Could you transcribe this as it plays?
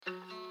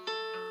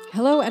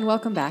Hello and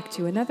welcome back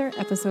to another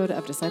episode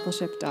of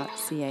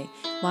Discipleship.ca.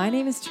 My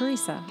name is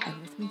Teresa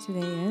and with me today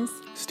is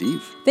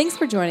Steve. Thanks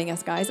for joining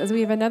us, guys, as we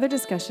have another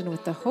discussion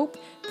with the hope,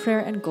 prayer,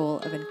 and goal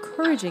of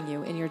encouraging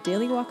you in your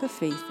daily walk of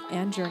faith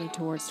and journey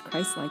towards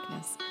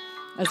Christ-likeness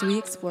as we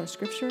explore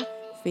Scripture,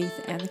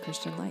 faith, and the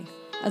Christian life,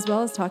 as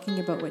well as talking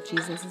about what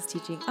Jesus is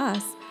teaching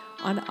us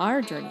on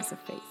our journeys of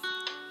faith.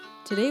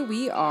 Today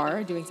we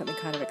are doing something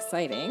kind of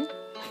exciting.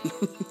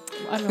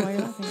 I don't know why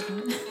you're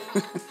laughing.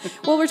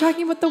 Well, we're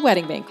talking about the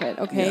wedding banquet,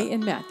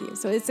 in Matthew.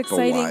 So it's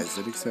exciting. But why is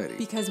it exciting?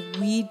 Because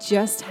we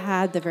just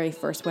had the very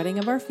first wedding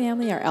of our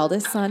family. Our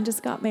eldest son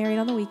just got married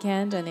on the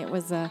weekend, and it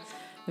was a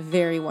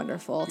very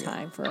wonderful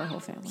time for our whole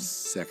family.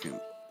 Second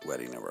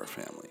wedding of our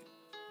family,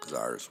 because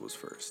ours was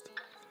first.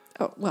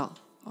 Oh, well,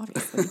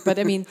 obviously. But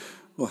I mean...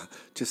 Well,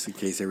 just in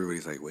case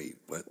everybody's like, wait,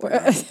 what?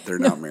 They're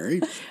not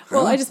married?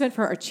 Well, I just meant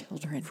for our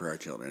children. For our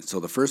children. So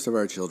the first of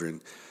our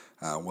children...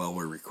 while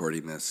we're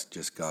recording this,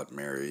 just got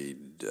married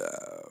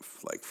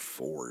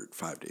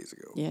 5 days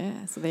ago.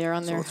 Yeah, so they are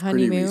on their it's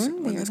pretty honeymoon.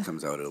 recent. When this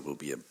comes out, it will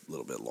be a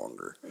little bit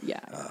longer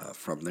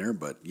from there.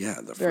 But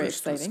yeah, the very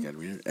first exciting. was getting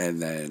married.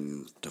 And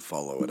then to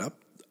follow it up,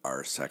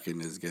 our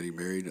second is getting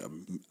married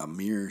a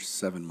mere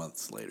 7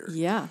 months later.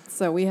 Yeah,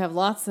 so we have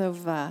lots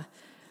of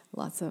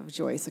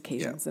joyous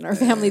occasions in our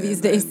family these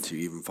days. And to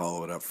even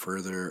follow it up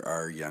further,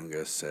 our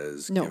youngest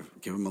says,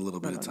 give him a little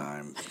bit of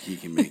time. He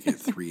can make it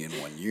 3 in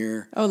 1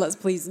 year. Oh, let's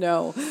please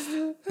no.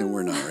 And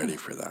we're not ready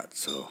for that.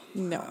 So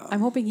no,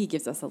 I'm hoping he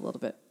gives us a little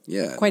bit,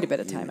 quite a bit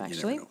of time,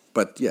 actually.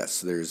 But yes,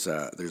 there's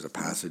a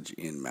passage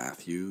in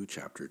Matthew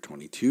chapter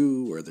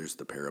 22 where there's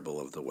the parable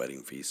of the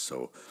wedding feast.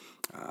 So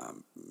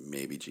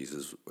maybe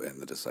Jesus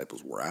and the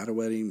disciples were at a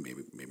wedding,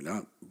 maybe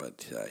not,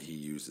 but he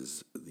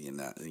uses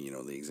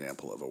the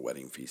example of a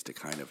wedding feast to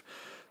kind of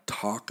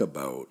talk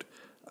about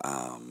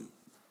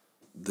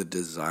the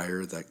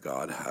desire that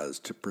God has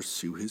to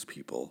pursue his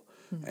people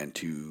and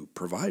to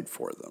provide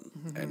for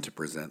them and to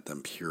present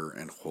them pure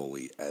and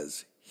holy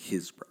as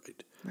his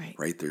bride.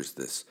 Right? There's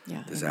this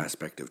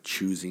aspect of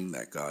choosing,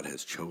 that God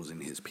has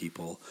chosen his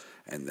people,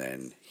 and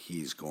then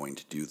he's going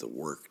to do the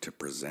work to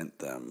present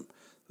them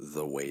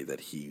the way that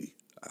he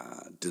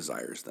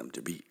desires them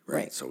to be,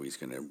 right? So he's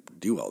going to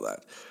do all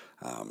that.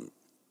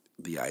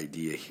 The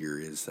idea here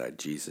is that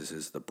Jesus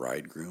is the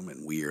bridegroom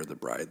and we are the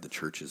bride. The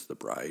church is the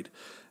bride,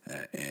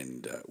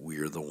 and we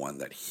are the one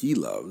that he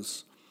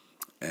loves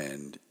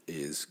and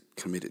is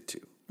committed to.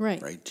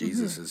 Right?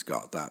 Jesus has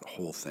got that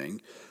whole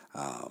thing.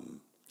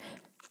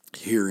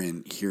 Here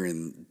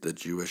in the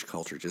Jewish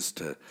culture, just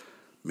to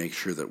make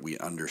sure that we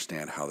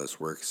understand how this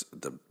works,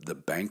 the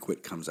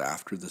banquet comes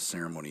after the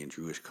ceremony in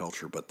Jewish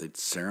culture, but the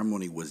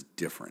ceremony was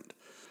different.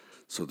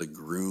 So the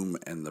groom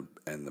and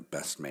the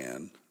best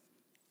man,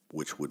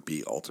 which would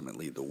be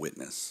ultimately the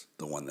witness,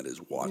 the one that is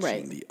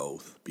watching the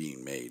oath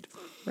being made,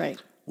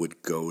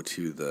 would go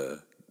to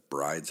the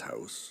bride's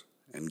house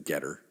and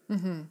get her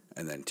and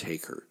then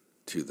take her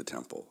to the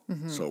temple.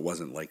 So it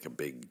wasn't like a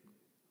big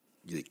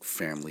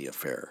family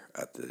affair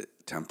at the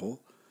temple.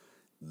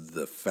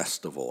 The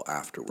festival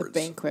afterwards,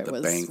 the banquet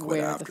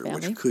after,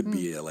 which could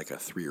be like a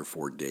 3 or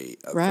 4 day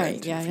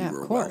event if you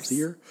were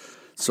wealthier.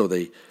 So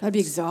that'd be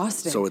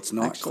exhausting. So it's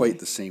not quite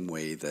the same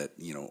way that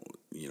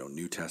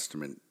New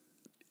Testament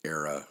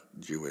era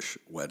Jewish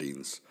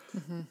weddings.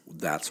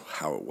 That's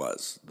how it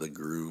was. The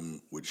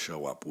groom would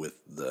show up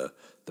with the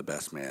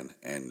best man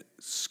and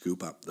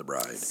scoop up the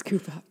bride,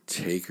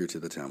 take her to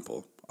the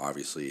temple.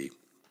 Obviously,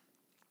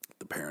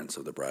 the parents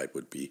of the bride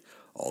would be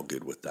all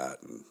good with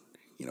that, and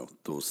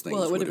those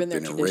things would have been their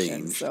tradition,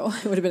 arranged, so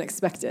it would have been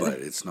expected. But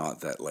it's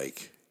not that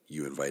like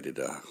you invited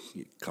a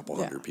couple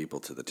hundred people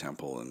to the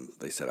temple and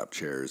they set up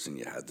chairs and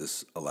you had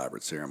this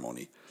elaborate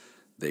ceremony.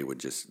 They would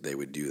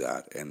do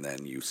that, and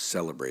then you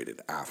celebrated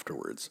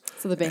afterwards.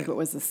 So the banquet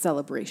was the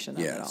celebration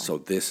of it all. So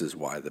this is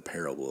why the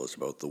parable is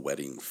about the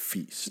wedding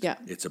feast. Yeah.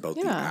 It's about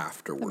the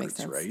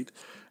afterwards, right?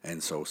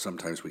 And so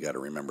sometimes we got to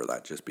remember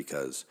that, just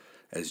because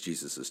as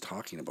Jesus is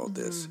talking about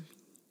this,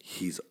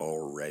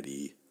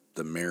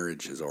 the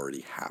marriage has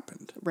already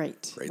happened.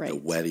 Right. The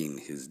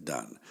wedding is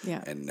done.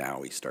 Yeah. And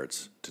now he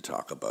starts to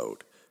talk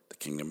about the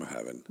kingdom of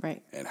heaven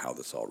and how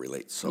this all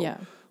relates. So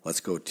let's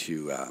go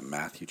to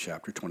Matthew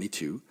chapter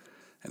 22.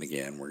 And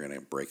again, we're going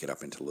to break it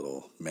up into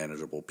little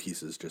manageable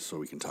pieces just so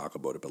we can talk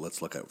about it. But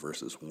let's look at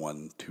verses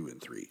 1, 2, and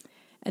 3.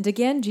 And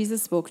again,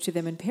 Jesus spoke to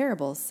them in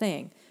parables,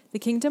 saying, "The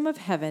kingdom of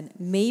heaven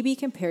may be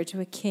compared to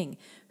a king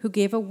who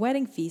gave a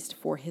wedding feast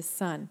for his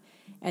son,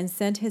 and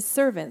sent his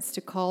servants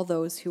to call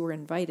those who were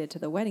invited to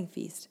the wedding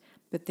feast,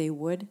 but they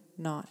would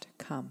not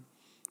come."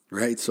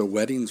 Right, so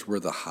weddings were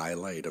the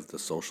highlight of the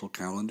social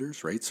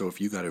calendars, right? So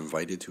if you got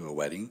invited to a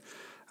wedding,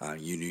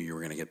 you knew you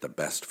were going to get the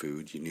best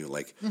food. You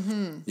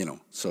knew,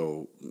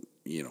 so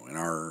in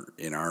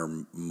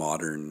our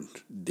modern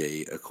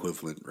day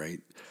equivalent,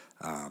 right?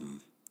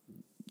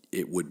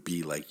 It would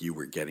be like you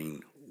were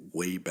getting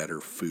way better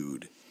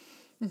food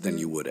than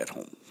you would at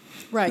home.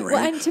 Right. Well,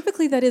 and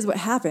typically that is what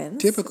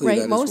happens. Typically,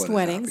 that most is what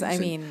weddings.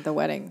 happens. The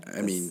wedding.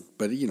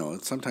 But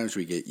sometimes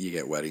you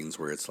get weddings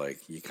where it's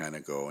like you kind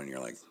of go and you're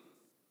like,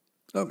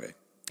 Okay.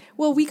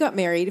 Well, we got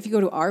married. If you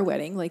go to our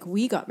wedding, like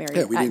we got married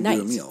Yeah, we at didn't night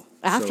do a meal.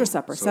 after So-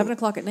 supper, so-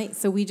 7:00 at night.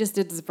 So we just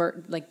did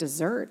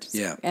dessert,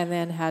 Yeah. and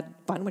then had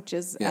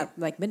bunwiches Yeah. at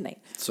like midnight.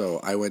 So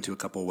I went to a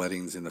couple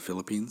weddings in the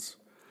Philippines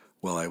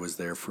while I was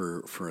there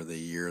for the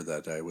year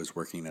that I was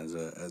working as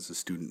a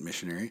student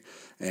missionary,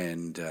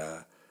 and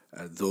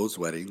those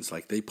weddings,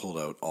 like they pulled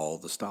out all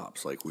the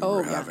stops. Like we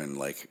were yeah. having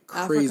like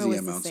Africa crazy was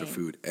the amounts of same.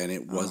 food, and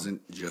it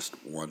wasn't just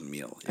one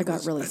meal. It I got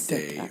was really a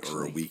sick, day or a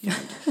actually.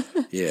 weekend.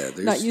 Yeah, there's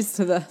Not used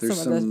to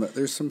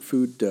there's some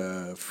food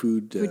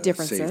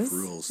differences. safe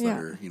rules that Yeah.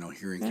 are,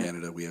 here in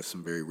Canada we have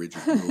some very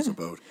rigid rules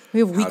about We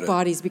have how weak to-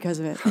 bodies because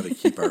of it. how to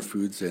keep our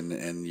foods,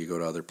 and you go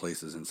to other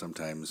places, and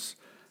sometimes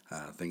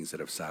things that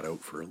have sat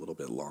out for a little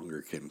bit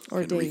longer can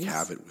wreak days.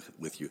 havoc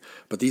with you.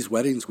 But these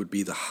weddings would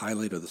be the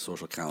highlight of the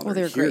social calendar. Oh,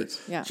 they're Here, great,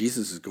 yeah.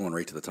 Jesus is going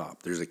right to the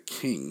top. There's a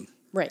king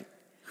Right.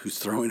 who's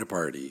throwing a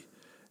party,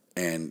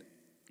 and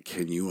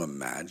can you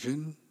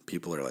imagine?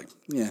 People are like,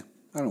 yeah,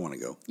 I don't want to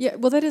go. Yeah.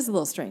 Well, that is a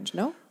little strange,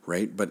 no?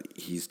 Right? But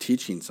he's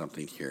teaching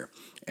something here.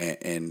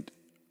 And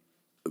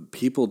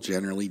people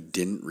generally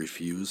didn't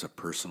refuse a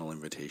personal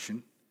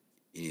invitation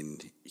in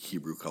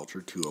Hebrew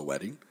culture to a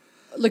wedding.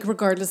 Like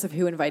regardless of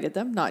who invited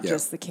them, not Yeah,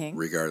 just the king.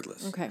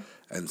 regardless. Okay.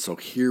 And so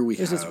here we It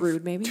was have just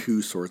rude, maybe?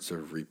 two sorts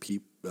of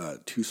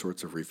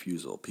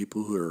refusal.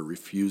 People who are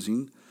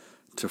refusing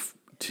to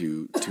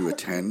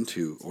attend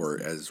to,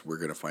 or as we're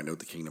going to find out,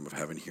 the kingdom of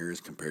heaven here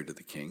is compared to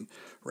the king,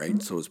 right? Mm-hmm.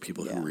 So it's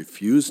people who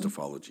refuse to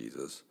follow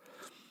Jesus.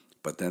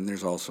 But then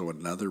there's also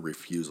another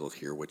refusal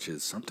here, which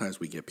is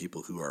sometimes we get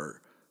people who are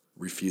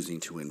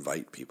refusing to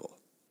invite people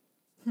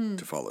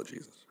to follow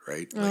Jesus,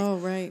 right? Oh,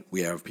 right.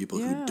 We have people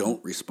Yeah. who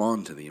don't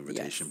respond to the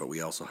invitation, Yes. but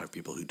we also have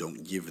people who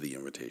don't give the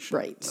invitation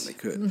Right. when they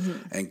could. Mm-hmm.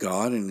 And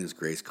God in his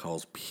grace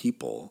calls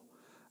people,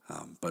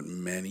 but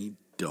many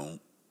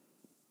don't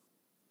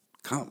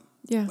come.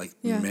 Yeah. Like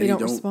Yeah, they many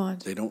don't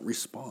respond. They don't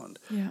respond.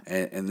 Yeah.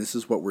 And this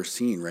is what we're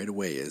seeing right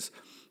away is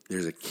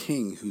there's a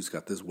king who's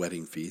got this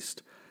wedding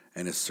feast,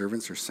 and his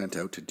servants are sent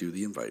out to do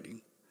the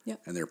inviting. Yeah.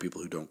 And there are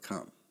people who don't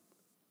come.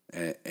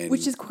 And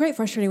Which is quite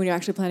frustrating when you're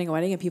actually planning a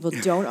wedding and people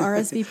don't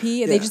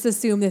RSVP. And They Yeah. just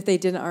assume that if they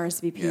didn't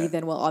RSVP, Yeah.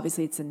 then, well,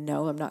 obviously it's a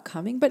no, I'm not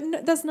coming. But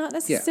no, that's not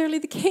necessarily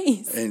the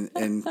case. and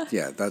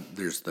yeah, that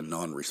there's the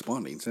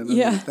non-respondings, and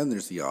then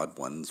there's the odd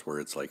ones where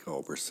it's like,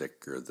 oh, we're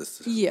sick, or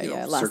this, last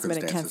minute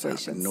circumstances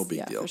cancellations. happen, no big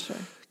Yeah, deal, for sure.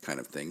 kind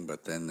of thing.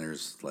 But then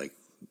there's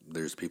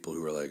people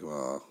who are like,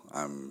 well,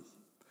 I'm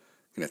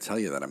going to tell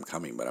you that I'm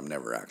coming, but I'm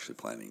never actually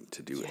planning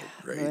to do it,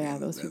 right? Yeah,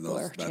 those people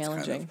are that's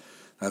challenging.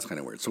 That's kind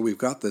of weird. So we've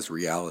got this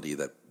reality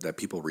that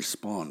people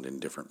respond in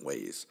different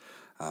ways,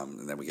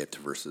 and then we get to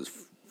verses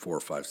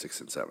 4, 5,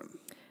 6, and 7.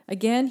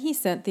 Again, he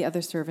sent the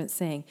other servants,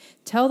 saying,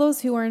 "Tell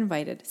those who are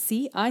invited,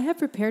 see, I have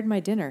prepared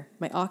my dinner.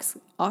 My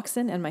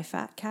oxen and my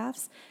fat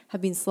calves have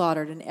been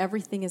slaughtered, and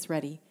everything is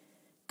ready.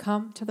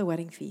 Come to the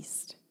wedding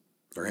feast."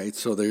 All right,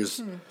 so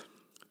there's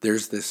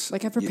this,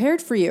 Like I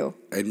prepared for you.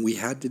 and we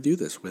had to do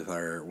this with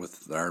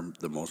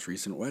the most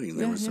recent wedding.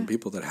 There Yeah, was some yeah.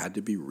 people that had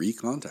to be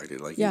recontacted.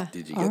 Like, Yeah.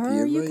 did you get the invite?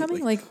 Are you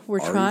coming? Like we're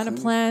are you trying to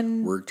coming?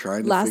 plan We're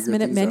trying to last figure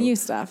minute things menu out.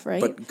 stuff, right?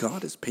 But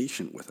God is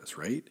patient with us,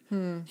 right?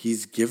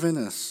 He's given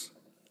us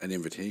an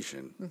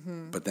invitation,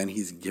 Mm-hmm. but then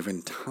he's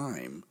given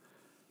time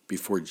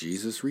before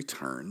Jesus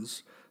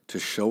returns to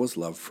show his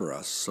love for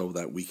us so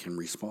that we can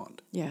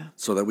respond. Yeah.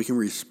 So that we can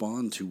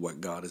respond to what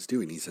God is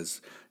doing. He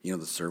says,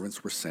 the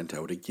servants were sent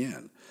out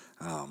again.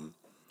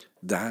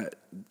 That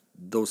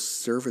those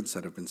servants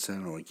that have been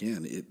sent out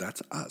again,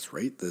 that's us,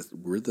 right?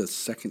 We're the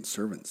second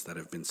servants that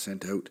have been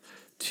sent out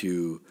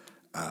to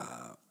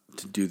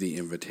do the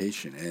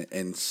invitation.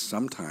 And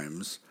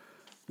sometimes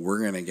we're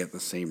going to get the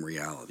same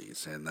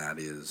realities, and that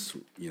is,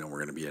 we're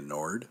going to be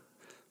ignored,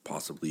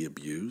 possibly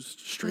abused,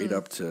 straight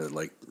up to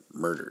like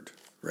murdered,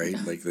 right?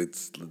 Like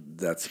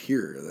that's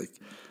here. Like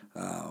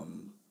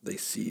they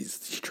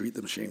treat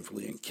them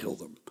shamefully and kill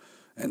them.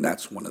 And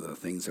that's one of the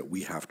things that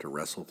we have to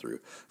wrestle through.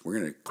 We're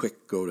going to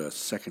go to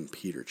 2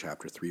 Peter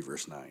chapter 3,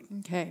 verse 9.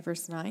 Okay,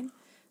 verse 9.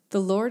 The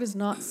Lord is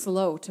not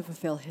slow to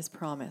fulfill his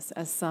promise,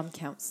 as some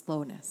count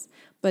slowness,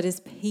 but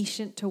is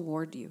patient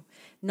toward you,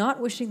 not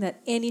wishing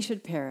that any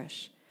should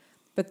perish,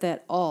 but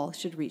that all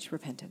should reach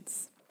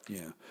repentance.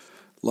 Yeah.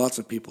 Lots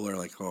of people are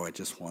like, oh, I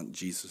just want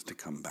Jesus to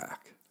come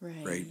back.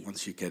 Right.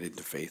 Once you get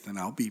into faith. And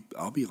I'll be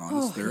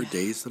honest, there are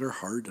days that are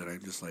hard that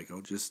I'm just like,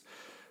 oh, just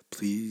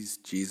please,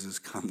 Jesus,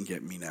 come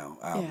get me now.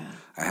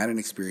 I had an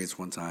experience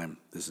one time,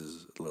 this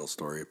is a little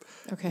story,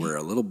 where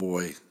a little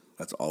boy,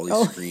 that's all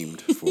he screamed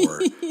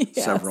for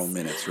several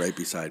minutes right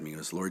beside me. It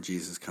was, Lord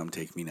Jesus, come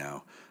take me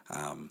now.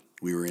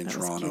 We were in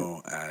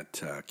Toronto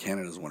at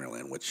Canada's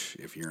Wonderland, which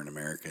if you're an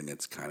American,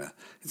 it's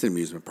an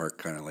amusement park,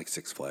 kind of like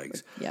Six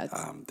Flags. Yeah,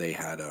 they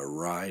had a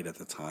ride at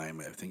the time,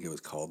 I think it was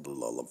called the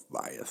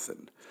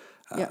Leviathan.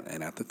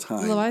 And at the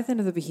time... Leviathan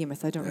or the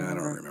Behemoth, I don't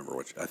remember. I don't remember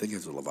which. I think it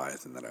was the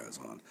Leviathan that I was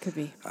on. Could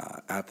be.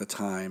 At the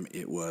time,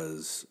 it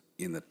was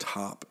in the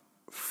top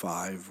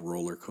 5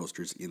 roller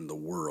coasters in the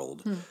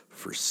world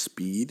for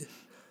speed,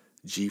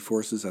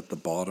 G-forces at the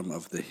bottom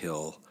of the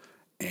hill,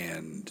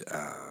 and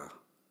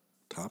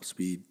top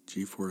speed,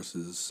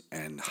 G-forces,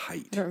 and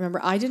height. I don't remember.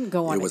 I didn't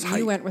go on it. was You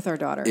height. went with our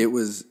daughter. It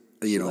was,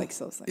 likes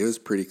those things. it was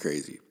pretty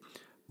crazy.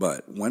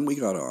 But when we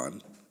got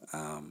on,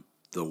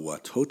 the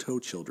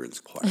Watoto Children's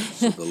Choir,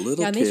 so the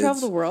little and kids, they travel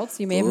the world,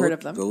 so you may have heard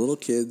of them. The little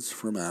kids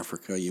from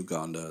Africa,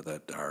 Uganda,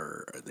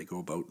 they go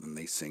about and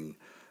they sing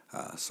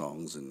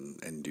songs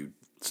and do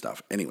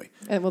stuff. Anyway,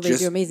 well, they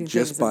do amazing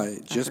things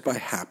just by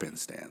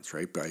happenstance,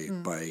 right?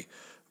 By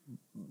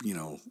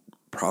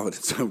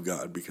providence of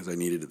God, because I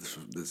needed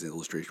this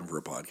illustration for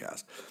a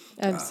podcast.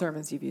 And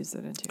sermons you've used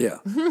it into. Yeah.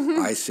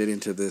 I sit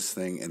into this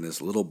thing, and this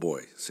little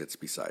boy sits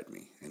beside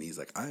me, and he's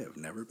like, I have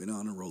never been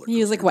on a roller coaster. He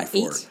was like, what,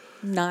 before. 8,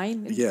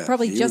 9? Yeah.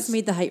 Probably just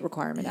made the height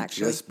requirement,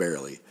 actually. Just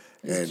barely.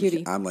 And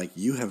cutie. I'm like,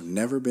 you have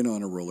never been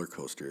on a roller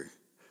coaster,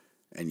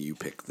 and you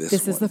picked this one.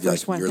 This is the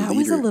first one. That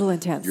was a little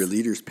intense. Your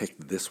leaders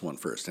picked this one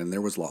first, and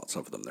there was lots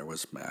of them. There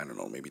was, I don't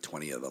know, maybe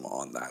 20 of them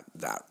on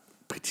that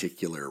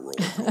particular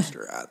roller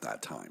coaster at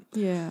that time.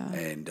 Yeah.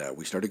 And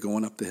we started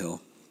going up the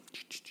hill,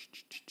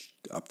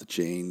 up the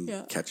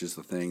chain, catches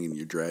the thing, and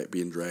you're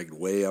being dragged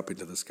way up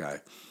into the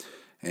sky.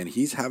 And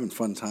he's having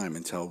fun time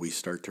until he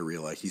starts to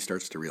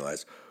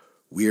realize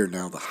we are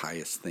now the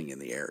highest thing in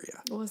the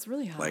area. Well, it's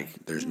really high.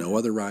 Like, there's no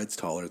other rides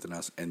taller than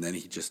us. And then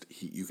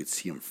you could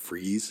see him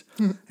freeze,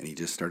 and he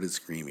just started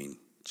screaming,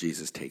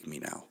 Jesus, take me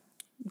now.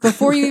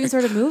 Before you even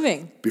started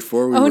moving.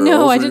 Before we were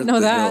over I didn't know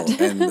the that.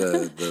 hill, and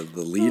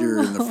the leader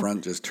in the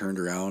front just turned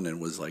around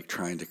and was like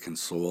trying to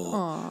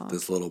console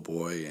this little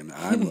boy, and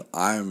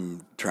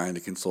I'm trying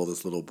to console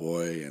this little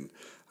boy, and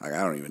I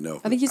don't even know.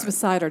 I think he's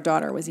beside our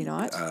daughter, was he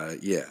not?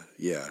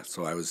 Yeah.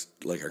 So I was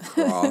like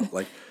across,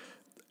 like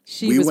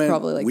we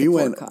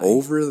went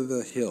over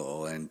the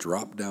hill and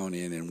dropped down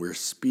in, and we're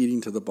speeding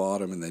to the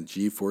bottom, and then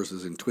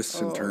G-forces and twists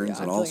and turns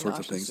and all sorts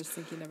of things.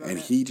 And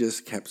he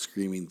just kept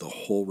screaming the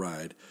whole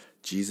ride,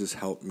 Jesus,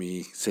 help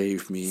me,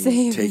 save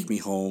me, take me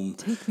home.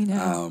 Take me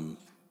now.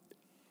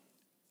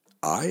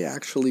 I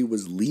actually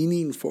was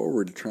leaning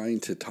forward trying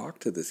to talk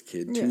to this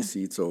kid 2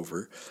 seats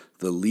over.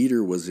 The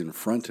leader was in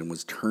front and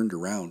was turned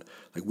around.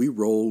 Like, we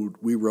rode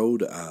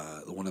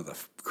one of the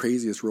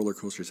craziest roller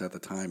coasters at the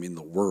time in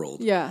the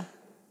world. Yeah.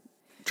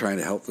 Trying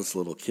to help this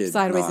little kid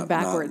sideways and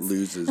backwards, not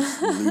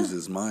lose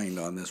his mind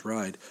on this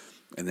ride.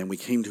 And then we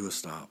came to a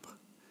stop.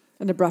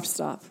 An abrupt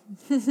stop.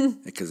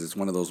 Because it's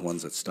one of those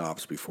ones that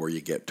stops before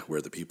you get to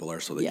where the people are,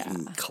 so that you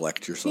can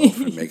collect yourself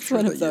and make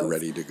sure that you're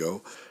ready to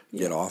go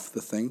get off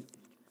the thing.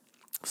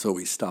 So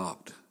we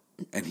stopped,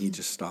 and he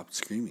just stopped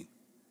screaming.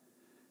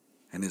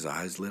 And his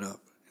eyes lit up,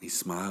 and he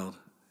smiled,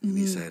 and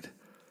he said,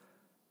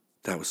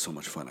 that was so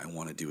much fun. I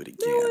want to do it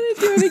again. I want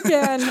to do it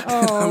again.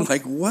 Oh. I'm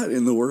like, what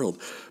in the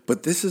world?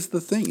 But this is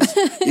the thing,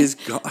 is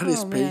God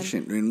is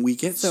patient. And we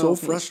get so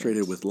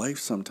frustrated with life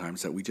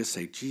sometimes that we just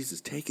say,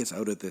 Jesus, take us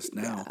out of this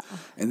now. Yeah.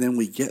 And then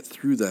we get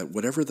through that,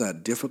 whatever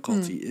that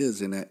difficulty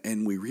is,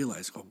 and we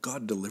realize, oh,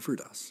 God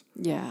delivered us.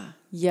 Yeah.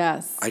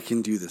 Yes. I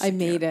can do this I again.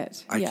 made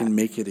it. I can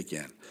make it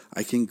again.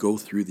 I can go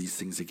through these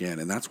things again.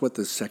 And that's what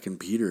the 2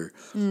 Peter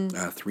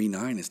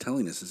 3:9 is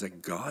telling us, is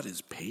that God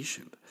is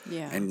patient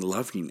and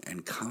loving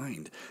and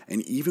kind.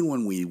 And even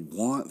when we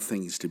want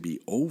things to be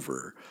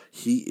over,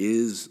 he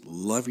is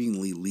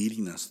lovingly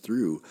leading us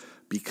through,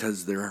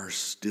 because there are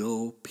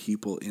still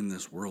people in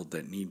this world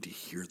that need to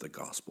hear the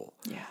gospel.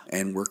 Yeah.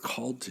 And we're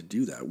called to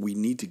do that. We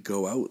need to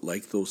go out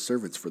like those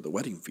servants for the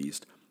wedding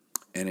feast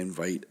and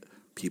invite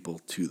people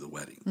to the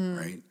wedding,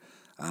 right?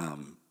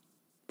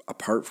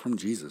 Apart from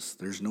Jesus,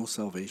 there's no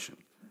salvation.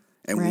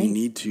 And we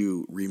need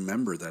to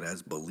remember that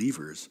as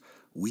believers,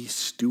 we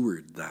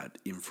steward that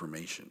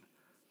information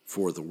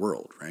for the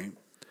world, right?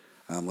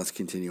 Let's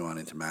continue on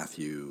into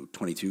Matthew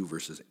 22,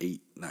 verses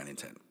 8, 9, and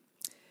 10.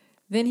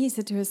 Then he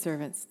said to his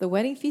servants, the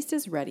wedding feast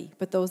is ready,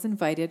 but those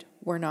invited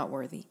were not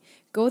worthy.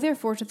 Go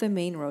therefore to the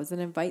main roads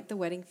and invite the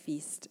wedding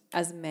feast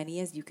as many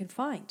as you can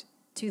find.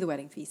 To the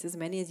wedding feast, as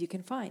many as you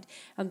can find.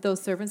 And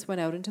those servants went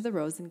out into the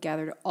roads and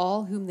gathered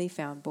all whom they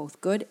found, both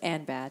good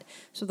and bad.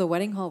 So the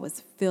wedding hall was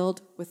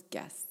filled with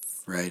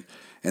guests. Right.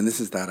 And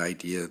this is that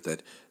idea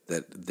that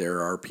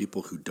there are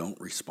people who don't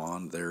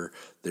respond. There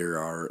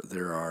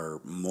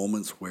are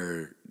moments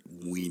where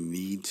we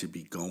need to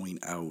be going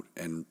out,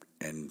 and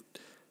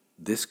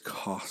this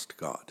cost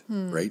God,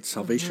 right?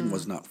 Salvation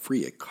was not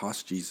free. It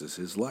cost Jesus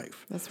his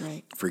life. That's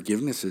right.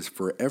 Forgiveness is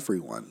for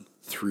everyone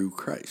through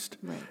Christ.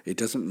 Right. It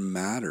doesn't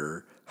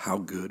matter how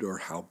good or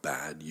how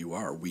bad you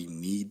are. We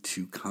need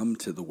to come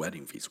to the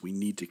wedding feast. We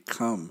need to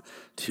come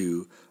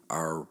to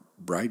our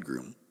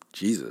bridegroom,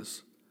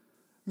 Jesus,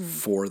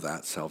 for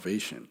that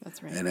salvation.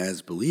 That's right. And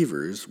as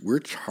believers, we're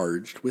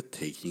charged with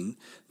taking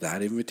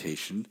that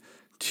invitation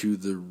to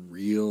the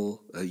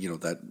real,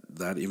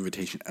 that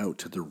invitation out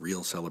to the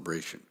real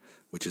celebration,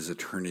 which is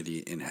eternity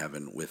in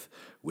heaven with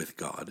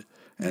God.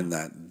 And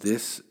that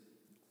this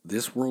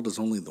world is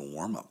only the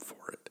warm-up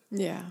for it.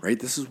 Yeah. Right?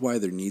 This is why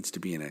there needs to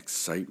be an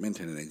excitement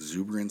and an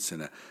exuberance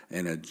and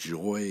a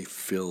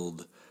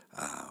joy-filled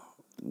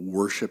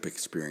worship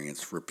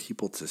experience for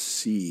people to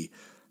see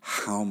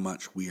how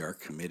much we are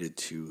committed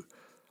to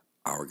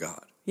our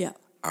God,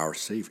 our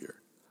Savior,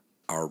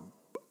 our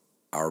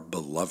our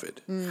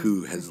beloved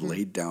who has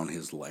laid down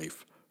his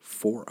life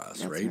for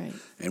us, That's right?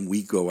 And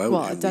we go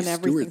out and done we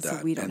everything steward that.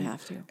 so we don't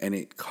have to. And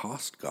it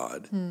cost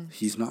God.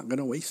 He's not going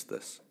to waste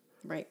this.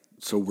 Right.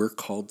 So we're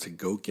called to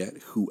go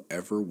get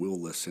whoever will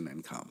listen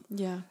and come.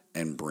 Yeah.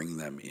 And bring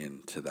them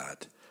into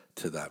that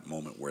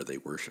moment where they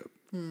worship.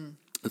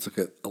 Let's look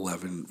at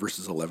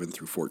verses 11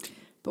 through 14.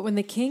 But when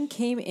the king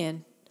came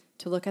in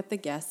to look at the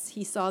guests,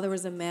 he saw there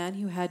was a man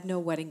who had no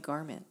wedding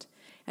garment.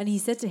 And he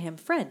said to him,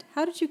 "Friend,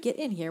 how did you get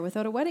in here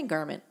without a wedding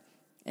garment?"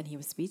 And he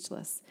was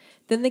speechless.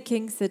 Then the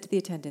king said to the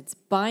attendants,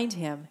 "Bind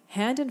him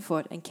hand and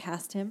foot and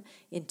cast him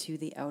into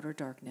the outer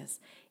darkness.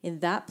 In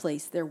that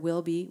place there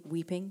will be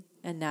weeping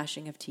and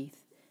gnashing of teeth.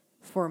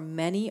 For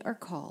many are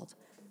called,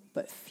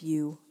 but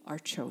few are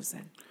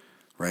chosen."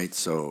 Right?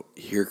 So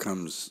here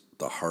comes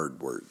the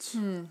hard words.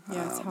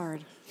 Yeah, it's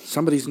hard.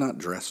 Somebody's not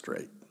dressed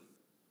right.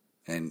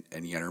 And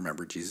you got to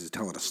remember, Jesus is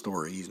telling a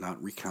story. He's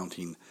not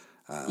recounting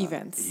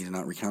Events. He's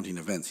not recounting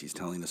events. He's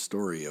telling a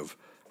story of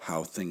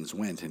how things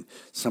went. And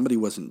somebody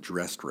wasn't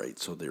dressed right,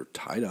 so they're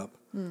tied up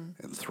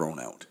and thrown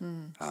out.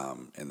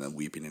 And then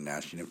weeping and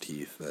gnashing of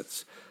teeth,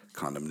 that's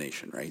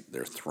condemnation, right?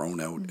 They're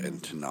thrown out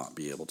and to not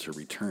be able to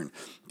return.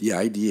 The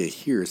idea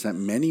here is that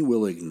many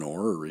will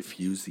ignore or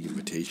refuse the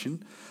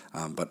invitation,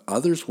 but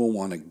others will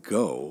want to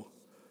go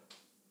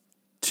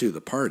to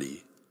the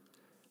party,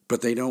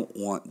 but they don't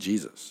want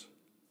Jesus,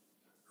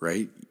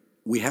 right?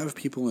 We have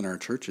people in our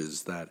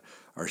churches that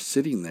are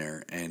sitting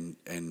there and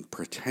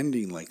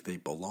pretending like they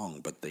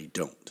belong, but they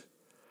don't.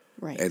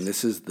 Right. And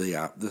this is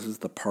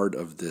the part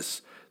of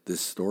this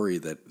story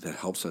that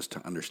helps us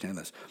to understand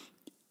this.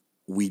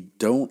 We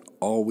don't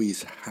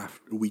always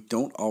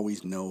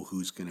know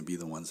who's going to be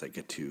the ones that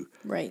get to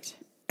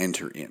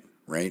enter in,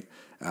 right?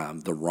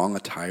 The wrong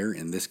attire,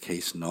 in this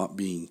case, not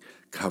being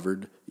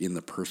covered in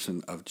the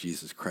person of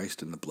Jesus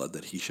Christ and the blood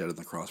that he shed on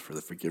the cross for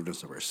the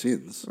forgiveness of our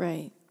sins,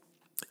 Right.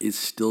 is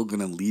still going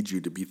to lead you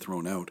to be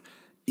thrown out,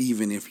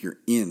 even if you're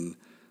in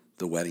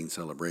the wedding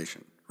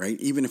celebration, right?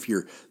 Even if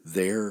you're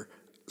there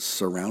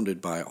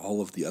surrounded by all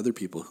of the other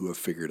people who have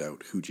figured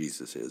out who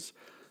Jesus is,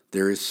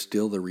 there is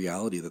still the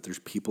reality that there's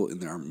people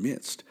in our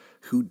midst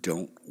who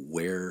don't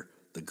wear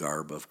the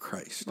garb of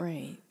Christ,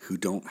 Right. who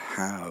don't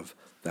have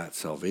that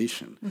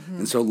salvation.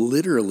 And so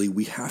literally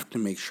we have to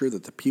make sure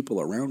that the people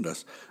around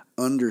us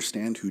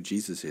understand who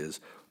Jesus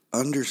is,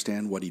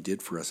 understand what he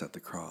did for us at the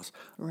cross,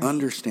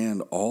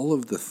 understand all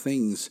of the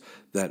things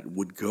that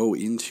would go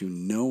into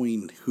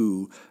knowing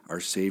who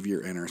our Savior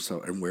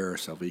and where our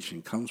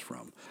salvation comes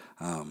from.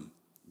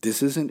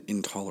 This isn't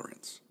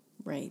intolerance.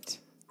 Right.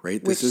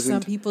 Right? Which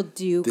some people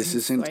do. This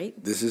isn't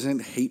right? This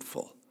isn't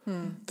hateful.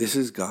 This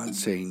is God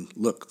saying,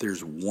 look,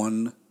 there's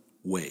one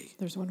way.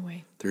 There's one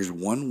way. There's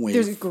one way.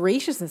 There's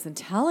graciousness in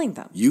telling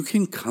them. You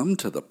can come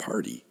to the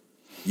party.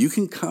 You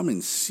can come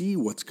and see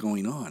what's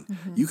going on.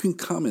 You can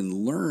come and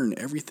learn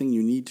everything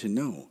you need to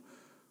know.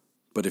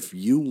 But if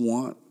you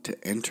want to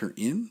enter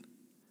in,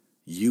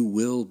 you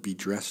will be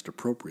dressed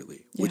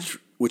appropriately,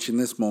 which in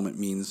this moment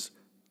means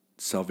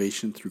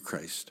salvation through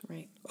Christ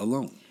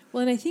alone.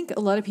 Well, and I think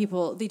a lot of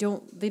people, they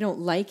don't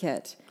like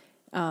it.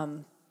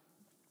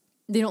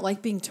 They don't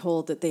like being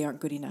told that they aren't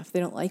good enough.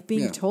 They don't like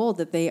being told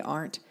that they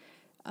aren't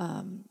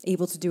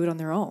able to do it on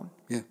their own.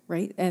 Yeah.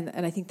 Right. And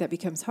I think that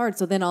becomes hard.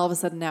 So then all of a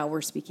sudden now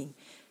we're speaking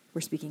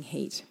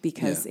hate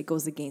because it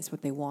goes against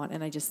what they want.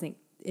 And I just think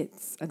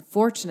it's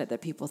unfortunate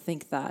that people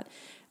think that.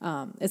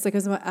 It's like I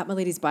was at my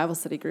ladies' Bible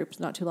study group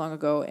not too long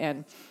ago,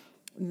 and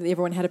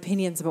everyone had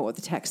opinions about what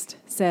the text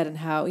said and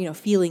how,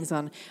 feelings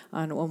on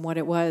what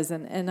it was.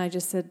 And I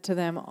just said to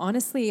them,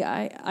 honestly,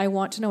 I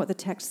want to know what the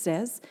text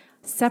says,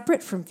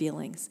 separate from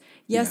feelings.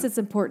 Yes, it's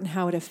important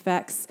how it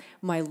affects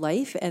my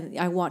life, and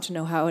I want to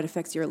know how it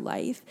affects your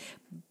life,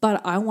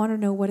 but I want to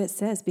know what it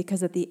says,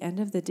 because at the end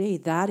of the day,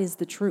 that is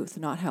the truth,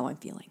 not how I'm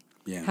feeling.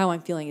 Yeah. How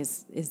I'm feeling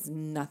is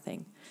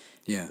nothing.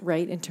 Yeah.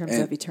 Right, in terms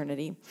of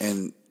eternity.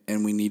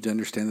 And we need to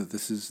understand that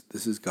this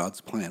is God's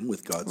plan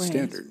with God's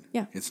standard.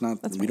 Yeah. It's not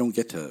we don't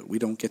get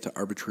to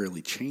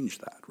arbitrarily change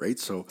that, right?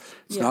 So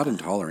it's not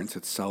intolerance,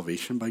 it's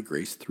salvation by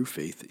grace through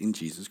faith in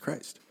Jesus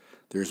Christ.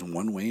 There's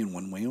one way and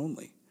one way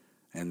only.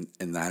 And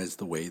that is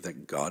the way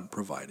that God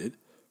provided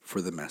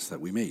for the mess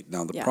that we made.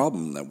 Now the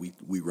problem that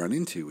we run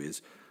into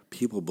is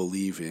people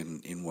believe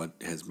in what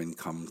has been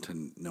come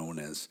to known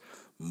as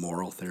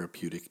moral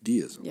therapeutic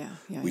deism.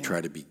 We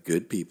try to be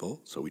good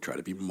people, so we try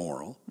to be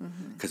moral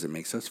because it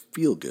makes us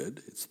feel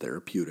good. It's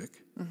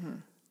therapeutic.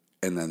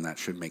 And then that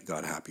should make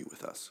God happy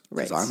with us.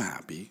 Because I'm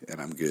happy and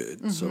I'm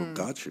good, so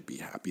God should be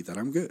happy that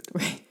I'm good.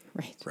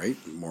 Right?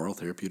 Moral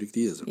therapeutic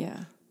deism.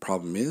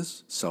 Problem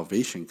is,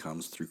 salvation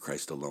comes through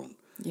Christ alone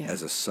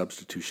as a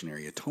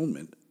substitutionary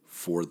atonement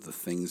for the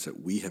things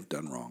that we have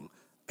done wrong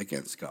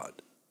against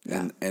God.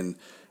 And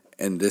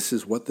this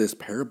is what this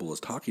parable is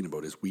talking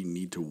about, is we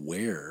need to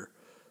wear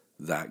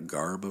that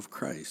garb of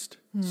Christ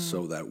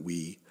so that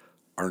we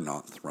are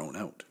not thrown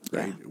out,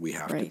 right? We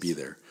have to be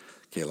there.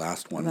 Okay,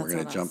 last one. We're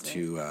going to jump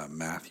to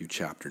Matthew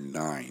chapter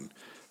 9,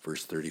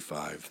 verse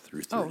 35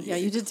 through 38. Oh, yeah,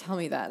 you did tell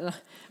me that. And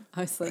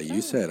I was like,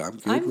 You said, I'm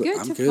good, I'm good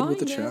with the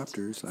find it.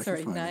 chapters. I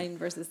Sorry, can find 9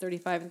 verses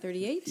 35 and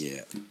 38?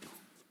 Yeah.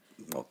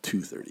 Well,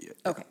 2:38.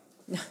 Okay,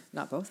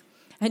 not both.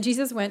 And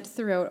Jesus went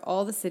throughout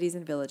all the cities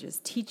and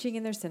villages, teaching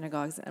in their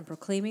synagogues and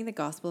proclaiming the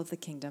gospel of the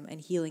kingdom and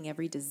healing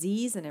every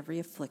disease and every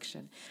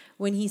affliction.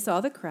 When he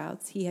saw the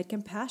crowds, he had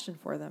compassion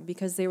for them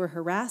because they were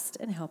harassed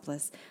and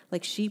helpless,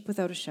 like sheep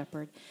without a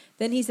shepherd.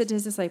 Then he said to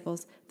his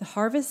disciples, "The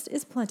harvest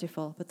is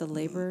plentiful, but the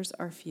laborers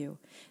are few.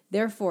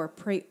 Therefore,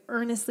 pray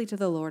earnestly to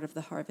the Lord of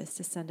the harvest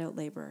to send out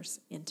laborers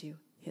into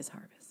his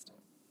harvest."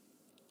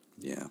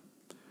 Yeah.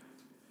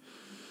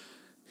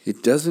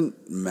 It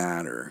doesn't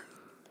matter.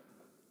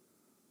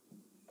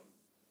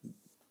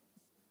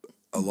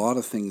 A lot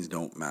of things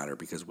don't matter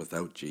because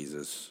without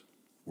Jesus,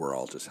 we're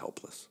all just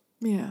helpless.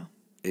 Yeah.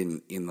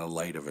 In the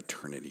light of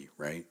eternity,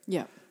 right?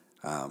 Yeah.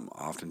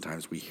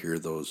 Oftentimes we hear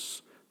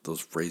those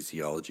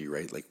phraseology,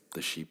 right? Like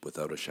the sheep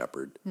without a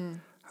shepherd.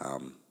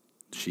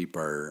 Sheep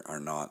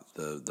are not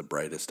the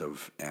brightest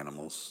of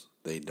animals.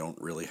 They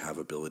don't really have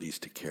abilities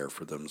to care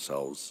for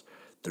themselves.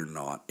 They're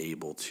not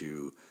able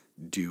to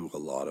do a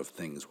lot of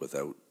things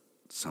without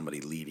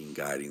somebody leading,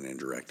 guiding, and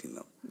directing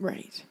them.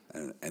 Right.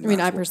 And I mean,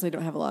 I personally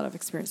don't have a lot of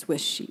experience with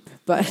sheep,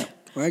 but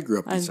well, I grew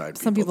up beside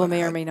some people that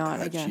may or had, may not,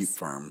 had I guess. sheep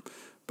farm,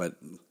 but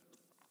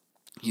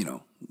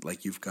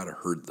like you've got to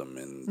herd them,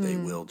 and they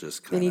will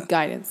just kind of. They need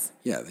guidance.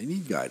 Yeah, they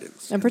need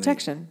guidance and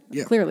protection.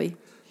 Clearly.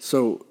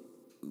 So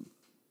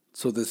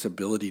this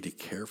ability to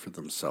care for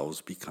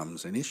themselves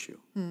becomes an issue.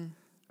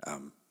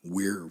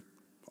 We're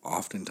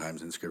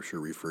oftentimes in Scripture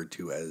referred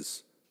to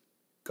as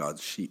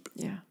God's sheep.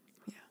 Yeah.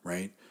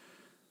 Right?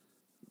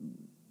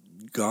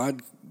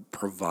 God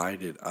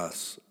provided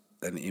us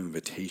an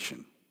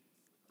invitation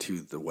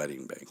to the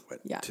wedding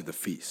banquet, to the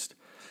feast.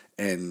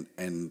 And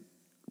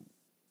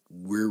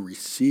we're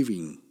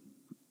receiving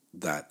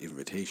that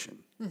invitation.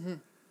 Mm-hmm.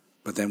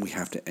 But then we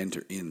have to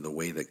enter in the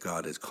way that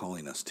God is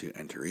calling us to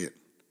enter in,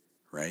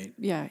 right?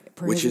 Yeah,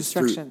 per his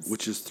instructions.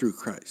 Which is through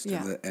Christ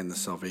and the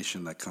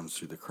salvation that comes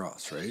through the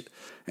cross, right?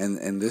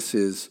 And this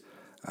is,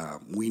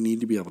 we need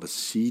to be able to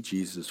see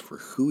Jesus for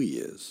who he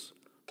is.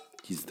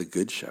 He's the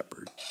good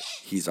shepherd.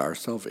 He's our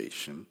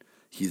salvation.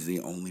 He's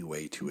the only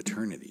way to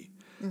eternity.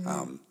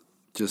 Mm-hmm.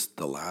 Just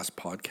the last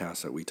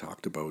podcast that we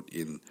talked about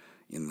in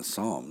the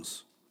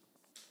Psalms,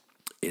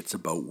 it's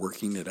about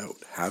working it out.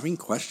 Having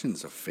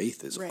questions of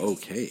faith is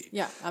okay.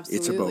 Yeah, absolutely.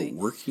 It's about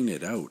working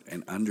it out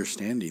and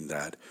understanding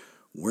that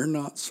we're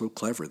not so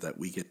clever that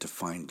we get to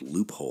find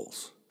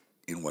loopholes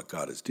in what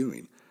God is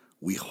doing.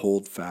 We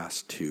hold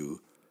fast to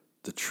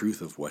the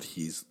truth of what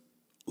he's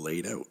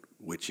laid out,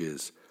 which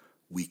is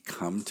we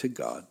come to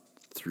God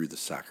through the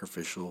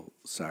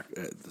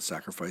the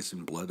sacrifice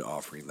and blood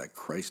offering that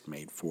Christ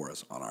made for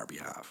us on our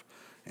behalf.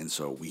 And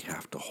so we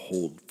have to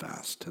hold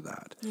fast to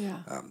that. Yeah.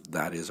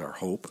 That is our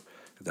hope.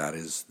 That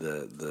is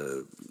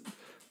the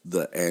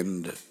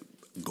end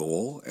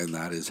goal, and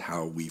that is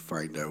how we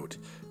find out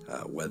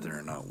whether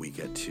or not we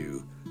get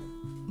to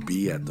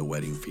be at the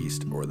wedding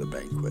feast or the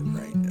banquet,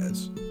 right?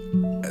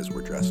 As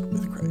we're dressed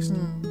with Christ.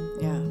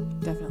 Yeah,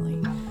 definitely.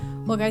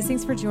 Well, guys,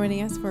 thanks for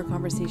joining us for our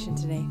conversation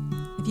today.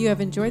 If you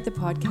have enjoyed the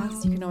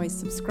podcast, you can always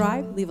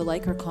subscribe, leave a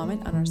like or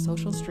comment on our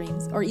social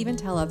streams, or even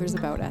tell others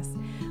about us.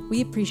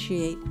 We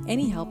appreciate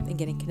any help in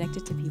getting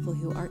connected to people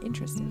who are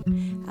interested.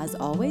 As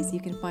always,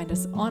 you can find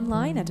us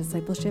online at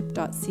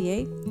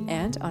Discipleship.ca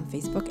and on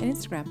Facebook and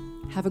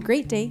Instagram. Have a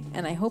great day,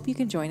 and I hope you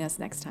can join us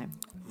next time.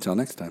 Until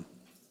next time.